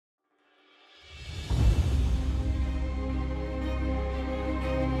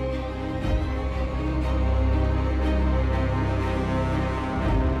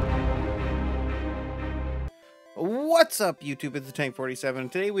What's up, YouTube? It's the Tank47.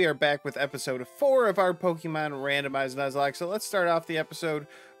 Today we are back with episode 4 of our Pokemon Randomized Nuzlocke. So let's start off the episode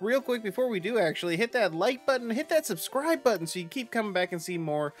real quick. Before we do, actually, hit that like button, hit that subscribe button so you keep coming back and see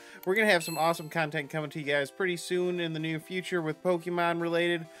more. We're going to have some awesome content coming to you guys pretty soon in the near future with Pokemon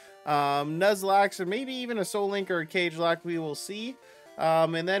related Nuzlocks, or maybe even a Soul Link or a Cage Lock, we will see.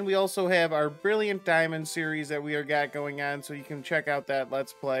 And then we also have our Brilliant Diamond series that we are got going on, so you can check out that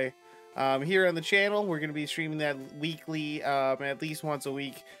Let's Play. Here on the channel, we're going to be streaming that weekly, at least once a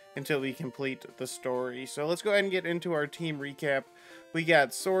week, until we complete the story. So let's go ahead and get into our team recap. We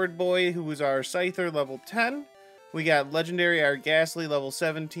got Sword Boy, who is our Scyther, level 10. We got Legendary, our Ghastly, level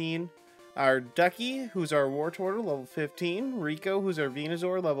 17. Our Ducky, who's our Wartortle, level 15. Rico, who's our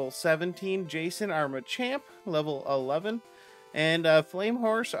Venusaur, level 17. Jason, our Machamp, level 11. And Flame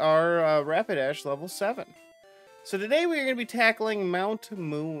Horse, our Rapidash, level 7. So today we're going to be tackling Mount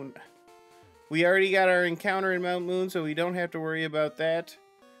Moon. We already got our encounter in Mount Moon, so we don't have to worry about that.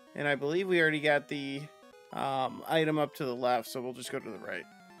 And I believe we already got the item up to the left, so we'll just go to the right.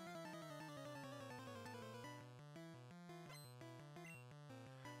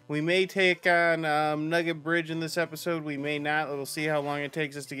 We may take on Nugget Bridge in this episode. We may not. We'll see how long it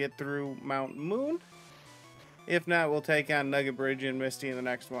takes us to get through Mount Moon. If not, we'll take on Nugget Bridge and Misty in the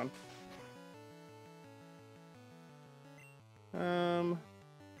next one.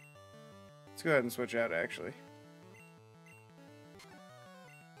 Let's go ahead and switch out, actually.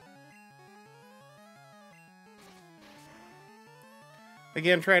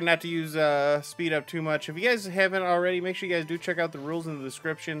 Again, try not to use speed up too much. If you guys haven't already, make sure you guys do check out the rules in the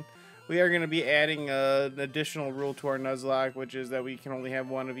description. We are going to be adding an additional rule to our Nuzlocke, which is that we can only have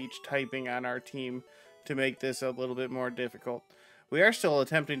one of each typing on our team to make this a little bit more difficult. We are still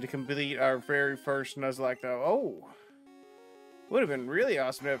attempting to complete our very first Nuzlocke, though. Oh! Would have been really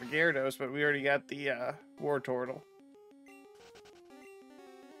awesome to have a Gyarados, but we already got the Wartortle.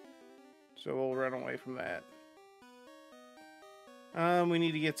 So we'll run away from that. We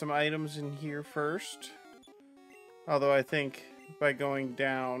need to get some items in here first. Although I think by going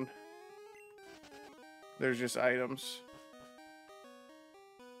down, there's just items.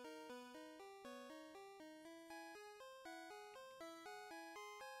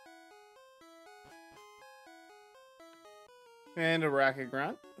 And a Rocket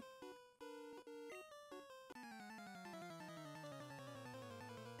Grunt.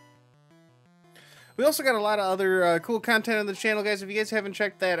 We also got a lot of other cool content on the channel, guys. If you guys haven't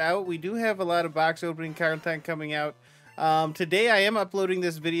checked that out, we do have a lot of box opening content coming out. Today I am uploading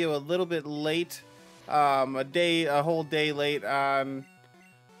this video a little bit late. A whole day late on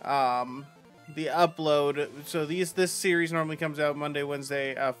the upload. So this series normally comes out Monday,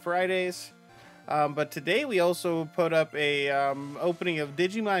 Wednesday, Fridays. But today we also put up a opening of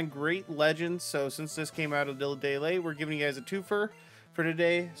Digimon Great Legends. So since this came out a little day late, we're giving you guys a twofer for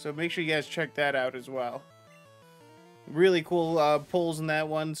today. So make sure you guys check that out as well. Really cool pulls in that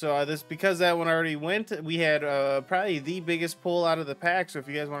one. So because that one already went, we had probably the biggest pull out of the pack. So if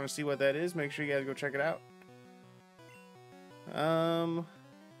you guys want to see what that is, make sure you guys go check it out. I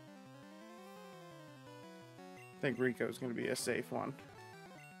think Rico is going to be a safe one.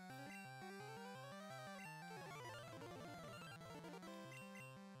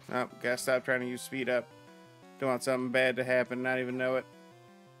 Oh, gotta stop trying to use speed up. Don't want something bad to happen, not even know it.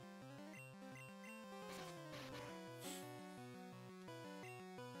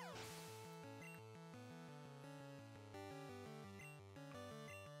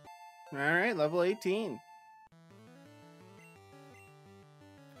 Alright, level 18.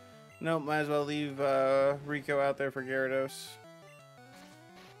 Nope, might as well leave Rico out there for Gyarados.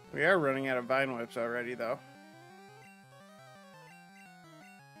 We are running out of Vine Whips already, though.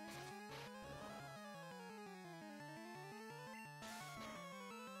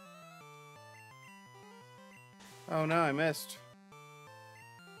 Oh no, I missed.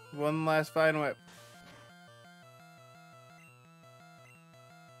 One last Vine Whip.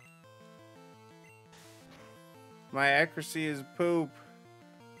 My accuracy is poop.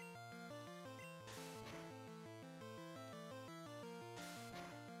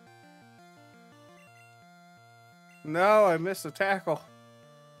 No, I missed the tackle.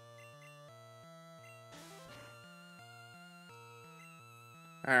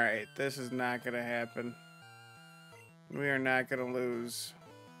 Alright, this is not gonna happen. We are not going to lose.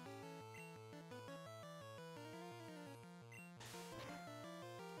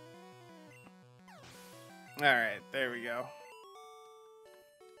 Alright, there we go.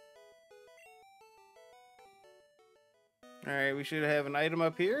 Alright, we should have an item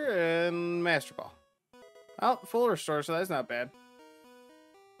up here and Master Ball. Oh, full restore, so that's not bad.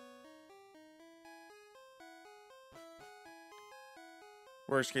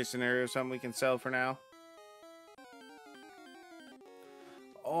 Worst case scenario, something we can sell for now.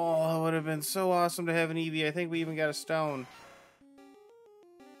 Oh, it would have been so awesome to have an Eevee. I think we even got a stone.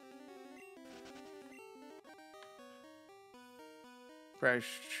 Probably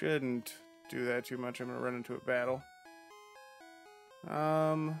shouldn't do that too much. I'm gonna run into a battle.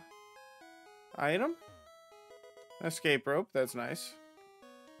 Item? Escape rope, that's nice.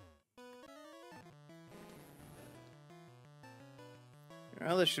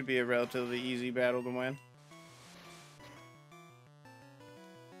 Well, this should be a relatively easy battle to win.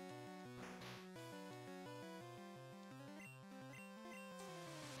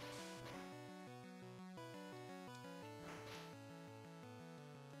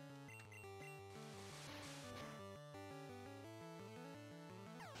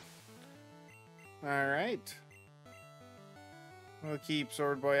 Alright. We'll keep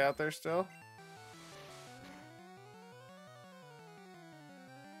Sword Boy out there still.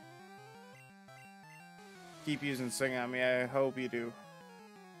 Keep using Sing on me, I hope you do.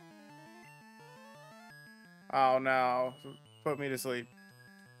 Oh no, put me to sleep.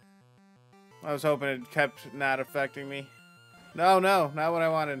 I was hoping it kept not affecting me. No, not what I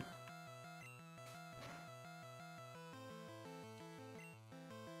wanted.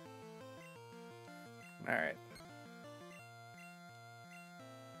 Alright.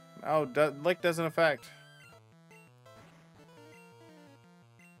 Oh, Lick doesn't affect.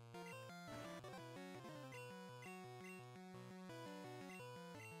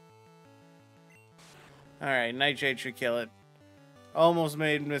 Alright, Nightshade should kill it. Almost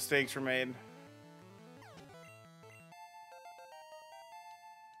made mistakes were made.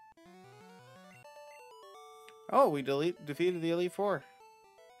 Oh, we defeated the Elite Four.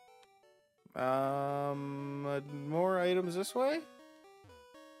 More items this way?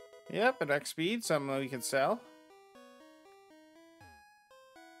 Yep, an X speed, something we can sell.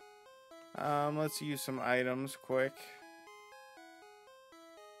 Let's use some items quick.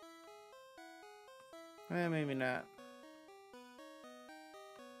 Maybe not.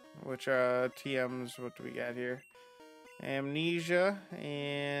 Which, TMs, what do we got here? Amnesia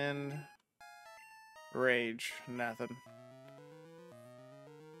and Rage, nothing.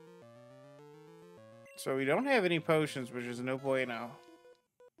 So we don't have any potions, which is no bueno.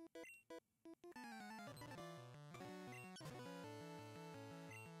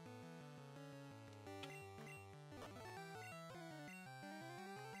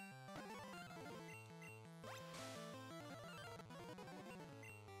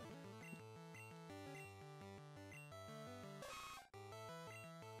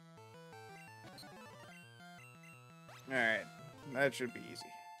 Alright, that should be easy.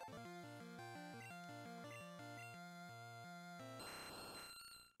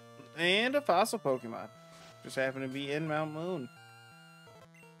 And a fossil Pokemon. Just happened to be in Mount Moon.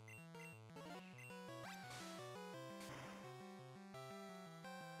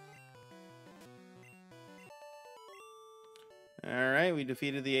 Alright, we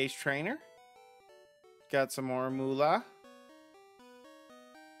defeated the Ace Trainer. Got some more moolah.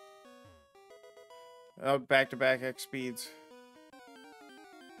 Oh, back-to-back X speeds.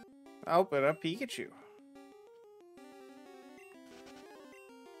 Oh, but a Pikachu.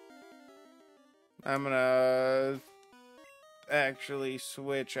 I'm gonna actually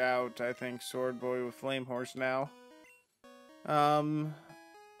switch out, I think, Sword Boy with Flame Horse now.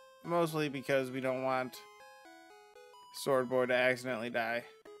 Mostly because we don't want Sword Boy to accidentally die.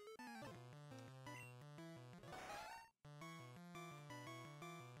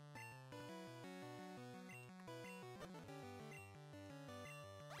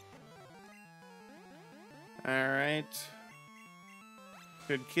 Alright.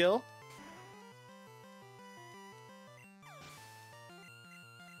 Good kill.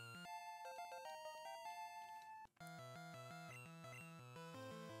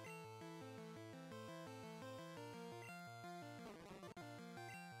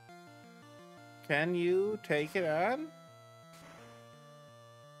 Can you take it on?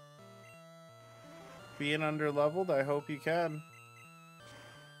 Being underleveled, I hope you can.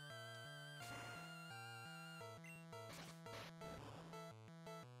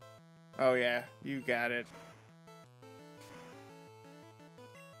 Oh yeah, you got it.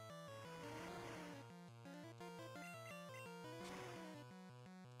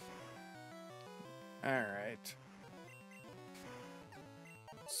 Alright.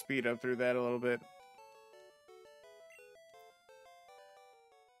 Speed up through that a little bit.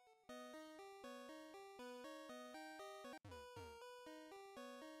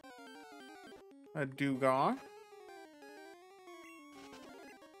 A Dugong.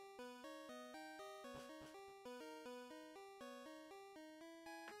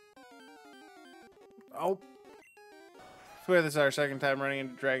 Oh. I swear this is our second time running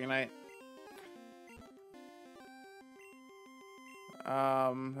into Dragonite.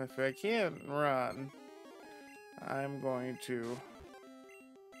 If I can't run, I'm going to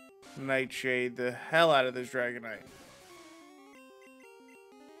Nightshade the hell out of this Dragonite.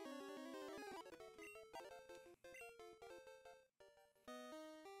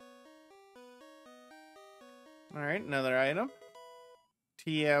 Alright, another item.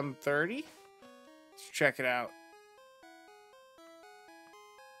 TM30. Let's check it out.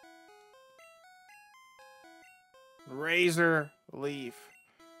 Razor Leaf.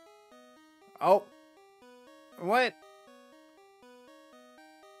 Oh. What?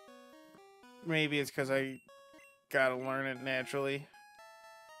 Maybe it's because I gotta learn it naturally.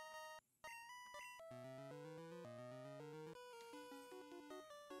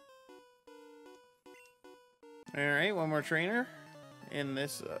 Alright, one more trainer in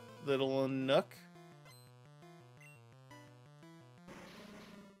this little nook.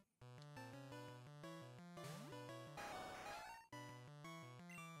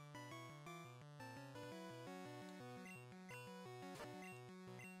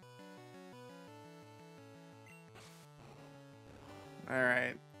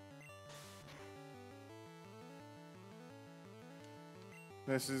 Alright.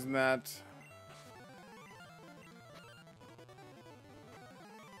 This is not...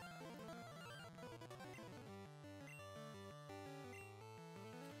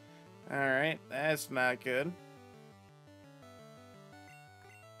 Alright, that's not good.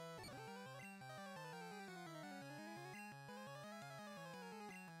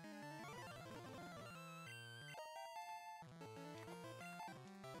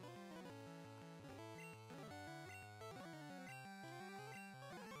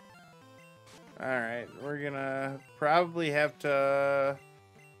 Alright, we're gonna probably have to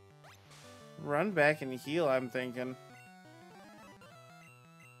run back and heal, I'm thinking.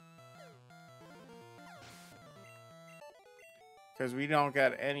 Because we don't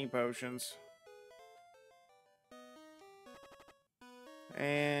got any potions.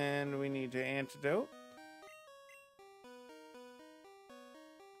 And we need to antidote.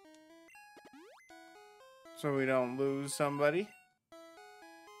 So we don't lose somebody.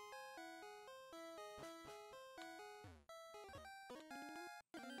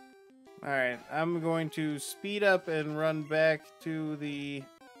 Alright, I'm going to speed up and run back to the...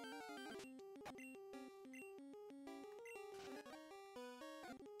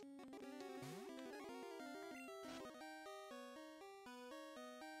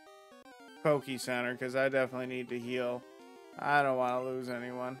 Poke Center, because I definitely need to heal. I don't want to lose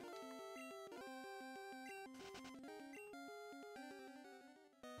anyone.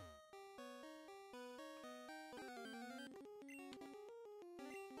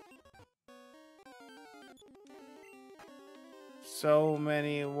 So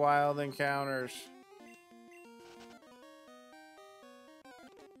many wild encounters.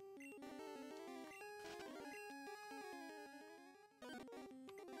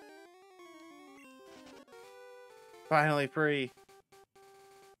 Finally free.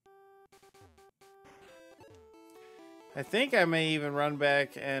 I think I may even run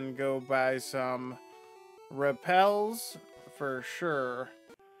back and go buy some repels for sure.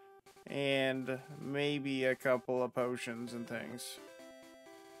 And maybe a couple of potions and things.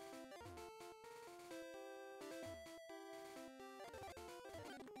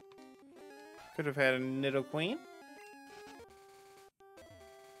 Could have had a Nidoqueen.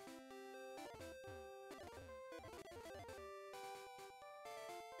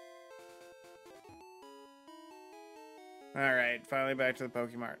 Alright, finally back to the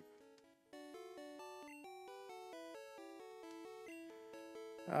Pokemart.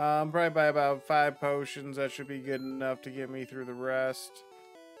 Probably buy about 5 potions. That should be good enough to get me through the rest.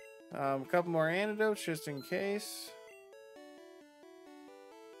 A couple more antidotes just in case.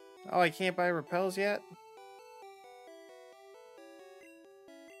 Oh, I can't buy repels yet?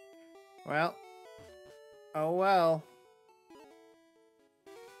 Well. Oh well.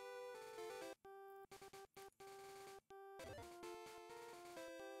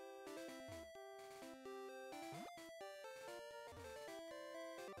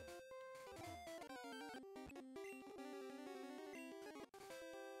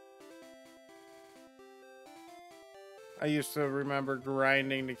 I used to remember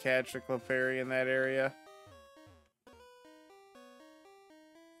grinding to catch a Clefairy in that area.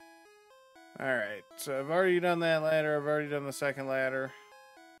 Alright, so I've already done that ladder. I've already done the second ladder.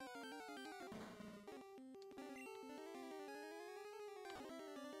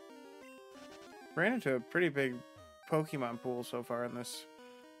 Ran into a pretty big Pokemon pool so far in this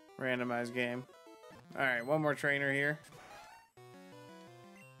randomized game. Alright, one more trainer here.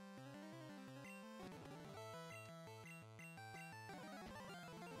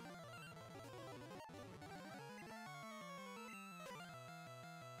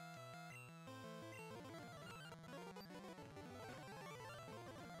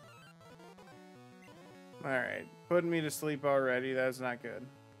 Alright, putting me to sleep already. That's not good.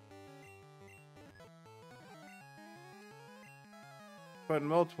 Putting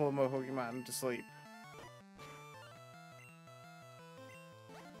multiple Pokemon to sleep.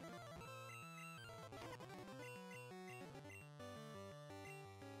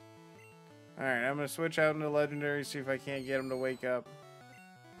 Alright, I'm going to switch out into Legendary, see if I can't get him to wake up.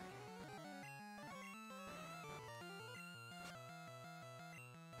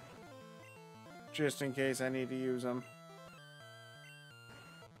 Just in case I need to use them.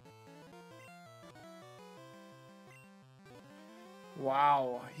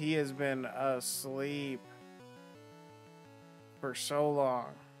 Wow, he has been asleep for so long.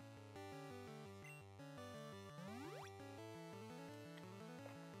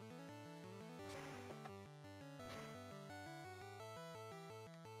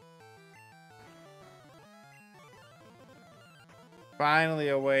 Finally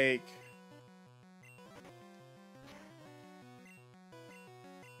awake.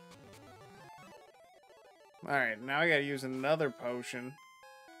 Alright, now I gotta use another potion.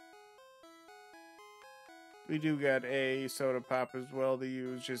 We do got a soda pop as well to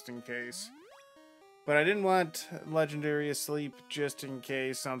use just in case. But I didn't want Legendary asleep just in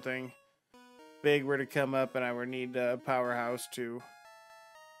case something big were to come up and I would need a powerhouse to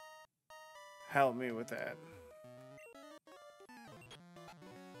help me with that.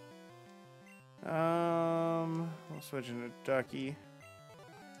 We'll switch into Ducky.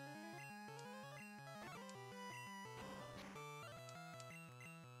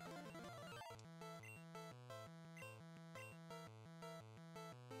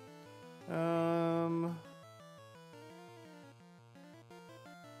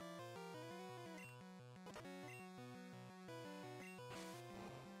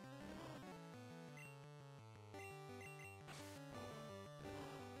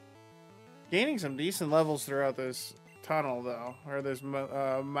 Gaining some decent levels throughout this tunnel, though, or this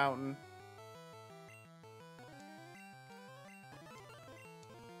mountain.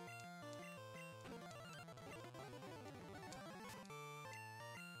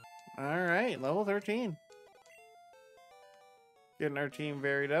 All right, level 13. Getting our team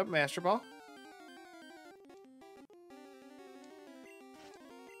varied up. Master Ball.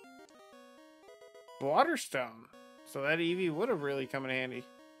 Waterstone. So that Eevee would have really come in handy.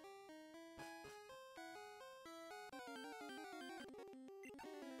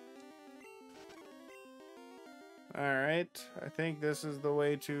 Alright, I think this is the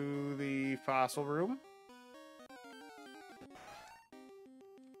way to the fossil room.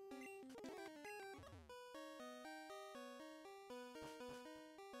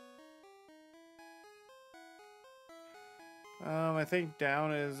 I think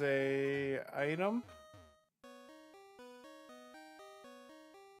down is a item.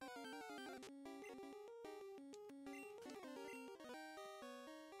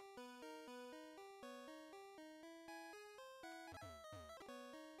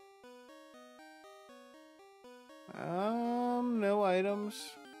 No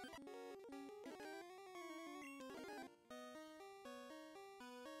items.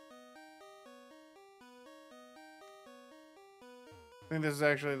 I think this is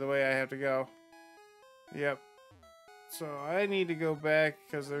actually the way I have to go. Yep. So I need to go back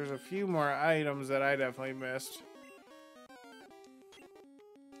because there's a few more items that I definitely missed.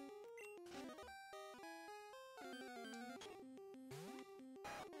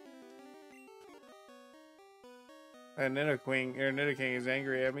 And Nidoking is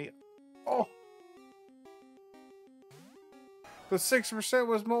angry at me. Oh! The 6%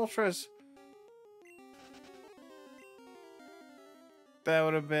 was Moltres. That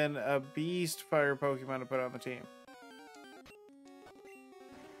would have been a beast fire Pokemon to put on the team.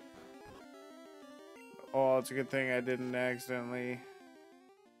 Oh, it's a good thing I didn't accidentally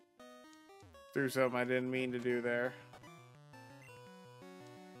do something I didn't mean to do there.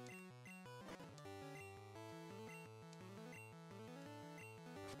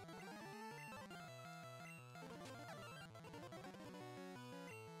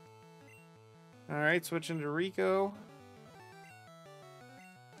 Alright, switching to Rico.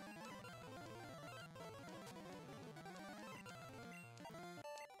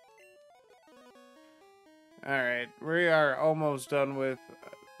 Alright, we are almost done with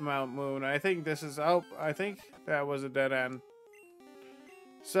Mount Moon. I think this is... Oh, I think that was a dead end.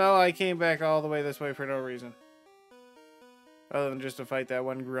 So I came back all the way this way for no reason. Other than just to fight that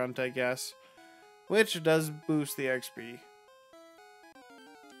one grunt, I guess. Which does boost the XP.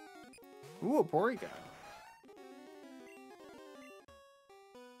 Ooh, a Porygon.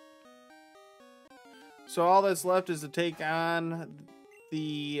 So all that's left is to take on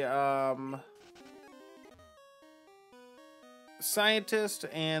the scientist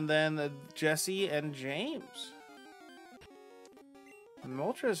and then the Jesse and James.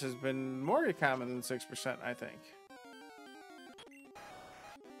 Moltres has been more common than 6%, I think.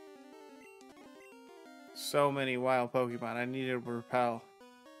 So many wild Pokemon. I needed to repel.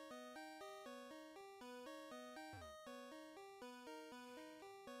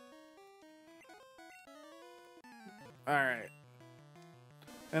 Alright.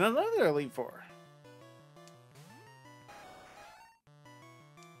 And another Elite Four.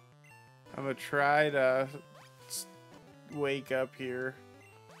 I'm gonna try to wake up here.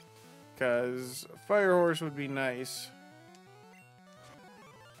 Because Fire Horse would be nice.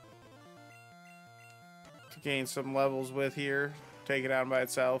 To gain some levels with here. Take it on by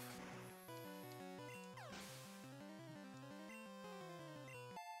itself.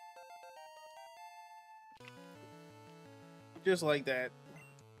 Just like that.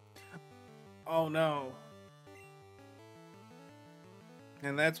 Oh no.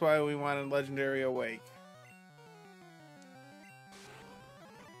 And that's why we wanted Legendary Awake.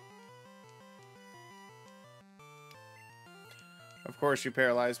 Of course you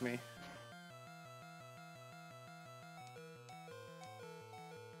paralyzed me.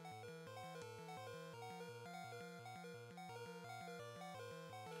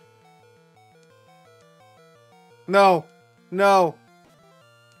 No! No!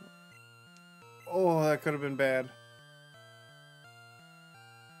 Oh, that could have been bad.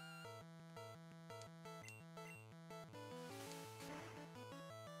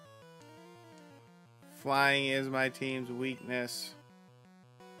 Flying is my team's weakness.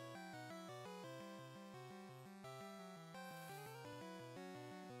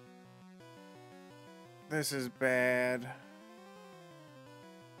 This is bad.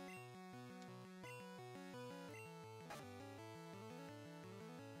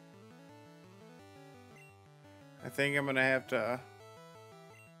 I think I'm gonna have to...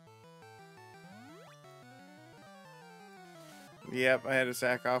 Yep, I had to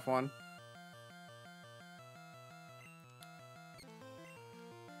sack off one.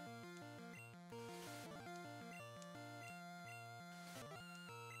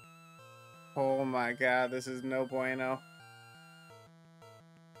 Oh my god, this is no bueno.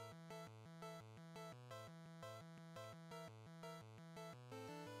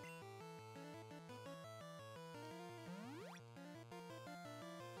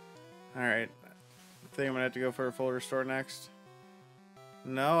 Alright. I think I'm gonna have to go for a full restore next.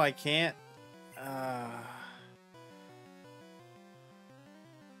 No, I can't. I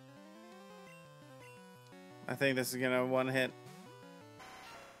think this is gonna one hit.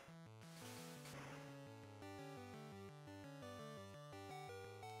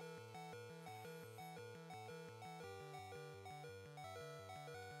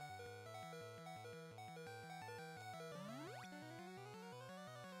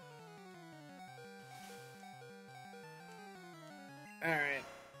 Alright.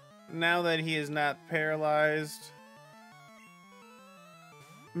 Now that he is not paralyzed,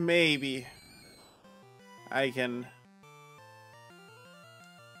 maybe I can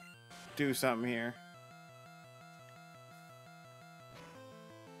do something here.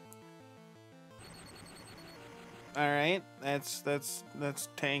 Alright, that's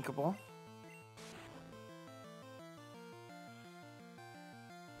tankable.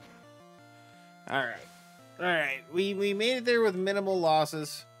 Alright. Alright, we made it there with minimal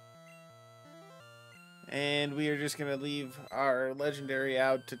losses. And we are just going to leave our legendary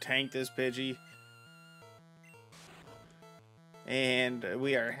out to tank this Pidgey. And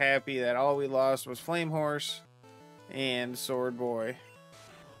we are happy that all we lost was Flame Horse and Sword Boy.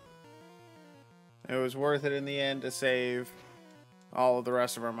 It was worth it in the end to save all of the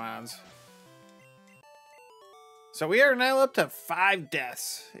rest of our mons. So we are now up to 5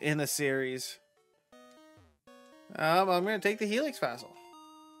 deaths in the series. I'm going to take the Helix Fossil.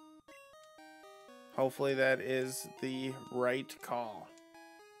 Hopefully that is the right call.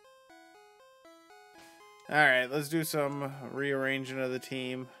 Alright, let's do some rearranging of the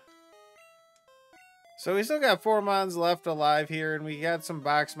team. So we still got 4 mons left alive here, and we got some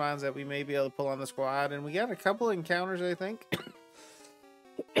box mons that we may be able to pull on the squad, and we got a couple encounters, I think,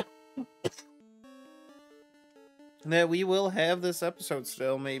 that we will have this episode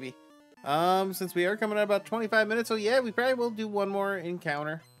still, maybe. Since we are coming at about 25 minutes, so yeah, we probably will do one more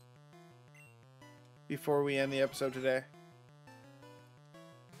encounter before we end the episode today.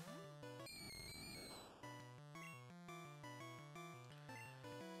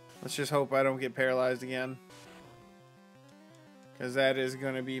 Let's just hope I don't get paralyzed again, because that is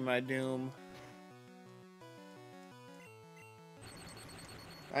going to be my doom.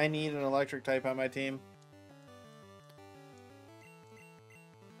 I need an electric type on my team.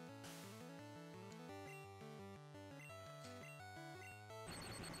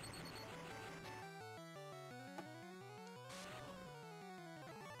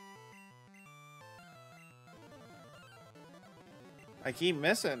 I keep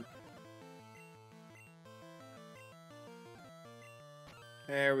missing.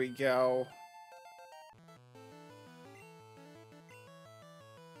 There we go.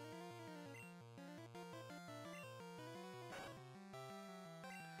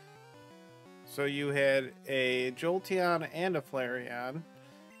 So you had a Jolteon and a Flareon.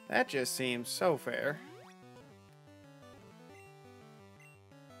 That just seems so fair.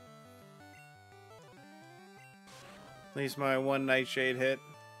 At least my one Nightshade hit.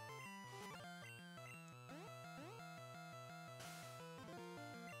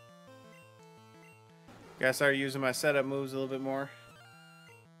 Gotta start using my setup moves a little bit more.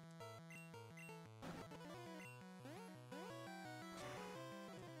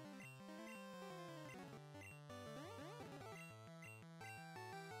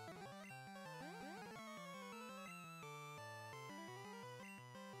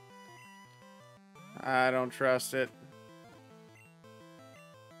 I don't trust it.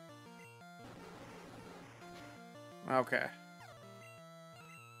 Okay.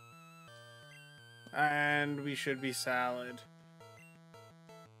 And we should be solid.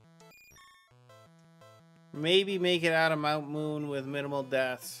 Maybe make it out of Mount Moon with minimal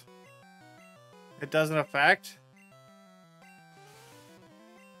deaths. It doesn't affect?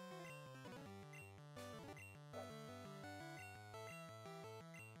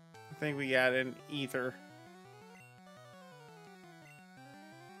 I think we got an ether.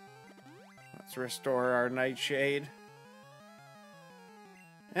 Let's restore our Nightshade.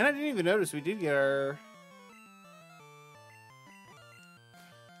 And I didn't even notice we did get our...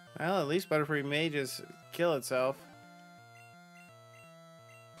 Well, at least Butterfree may just kill itself.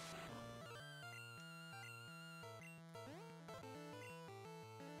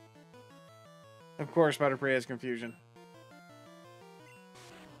 Of course, Butterfree has confusion.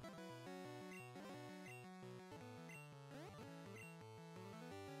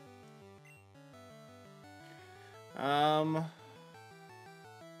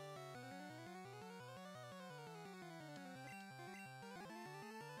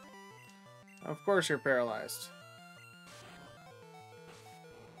 Of course you're paralyzed.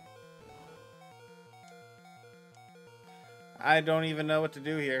 I don't even know what to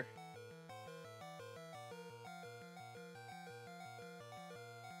do here.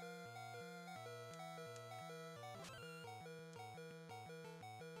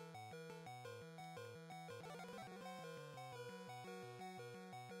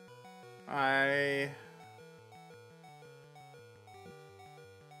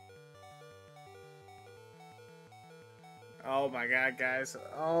 Oh my god, guys.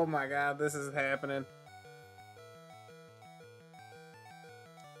 Oh my god, this is happening.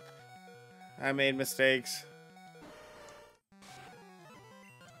 I made mistakes.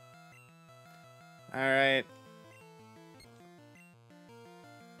 Alright.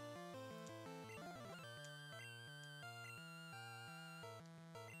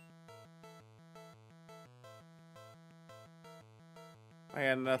 I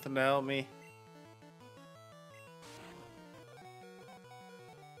got nothing to help me.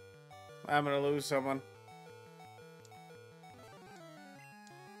 I'm gonna lose someone.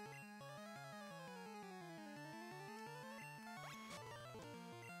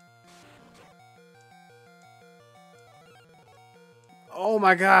 Oh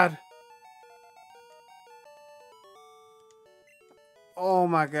my god. Oh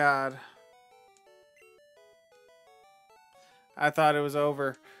my god. I thought it was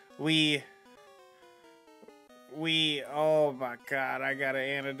over. Oh my god, I got an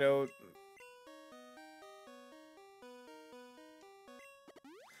antidote.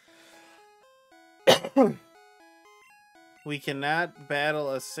 We cannot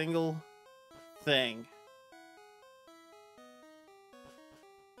battle a single thing.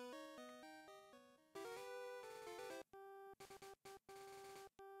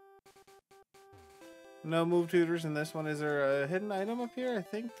 No move tutors in this one. Is there a hidden item up here? I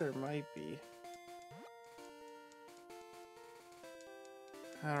think there might be.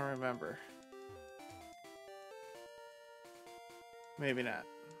 I don't remember. Maybe not.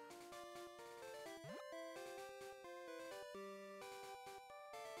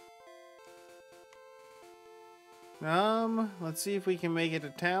 Let's see if we can make it to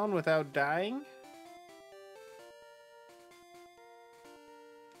town without dying.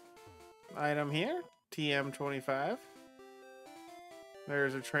 Item here, TM25.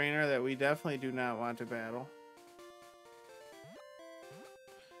 There's a trainer that we definitely do not want to battle.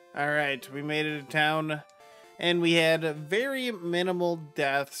 Alright, we made it to town, and we had very minimal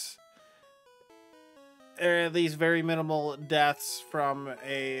deaths. Or at least very minimal deaths from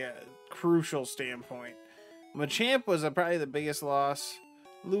a crucial standpoint. Machamp was probably the biggest loss.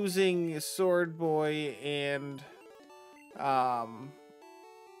 Losing Sword Boy and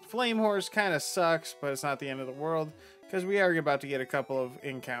Flame Horse kind of sucks, but it's not the end of the world, because we are about to get a couple of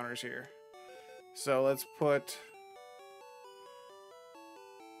encounters here. So let's put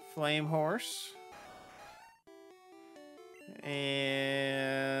Flame Horse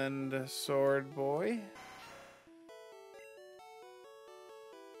and Sword Boy.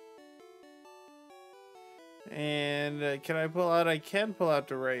 And can I pull out? I can pull out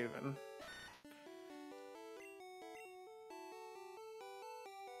the Raven.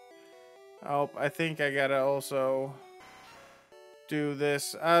 Oh, I think I gotta also do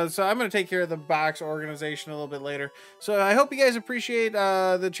this. So I'm going to take care of the box organization a little bit later. So I hope you guys appreciate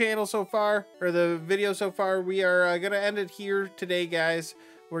the channel so far, or the video so far. We are going to end it here today, guys.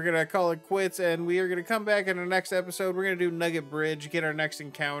 We're going to call it quits, and we are going to come back in our next episode. We're going to do Nugget Bridge, get our next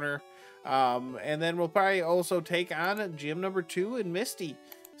encounter. And then we'll probably also take on gym number 2 in Misty.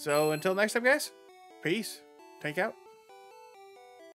 So until next time, guys, peace. Take out.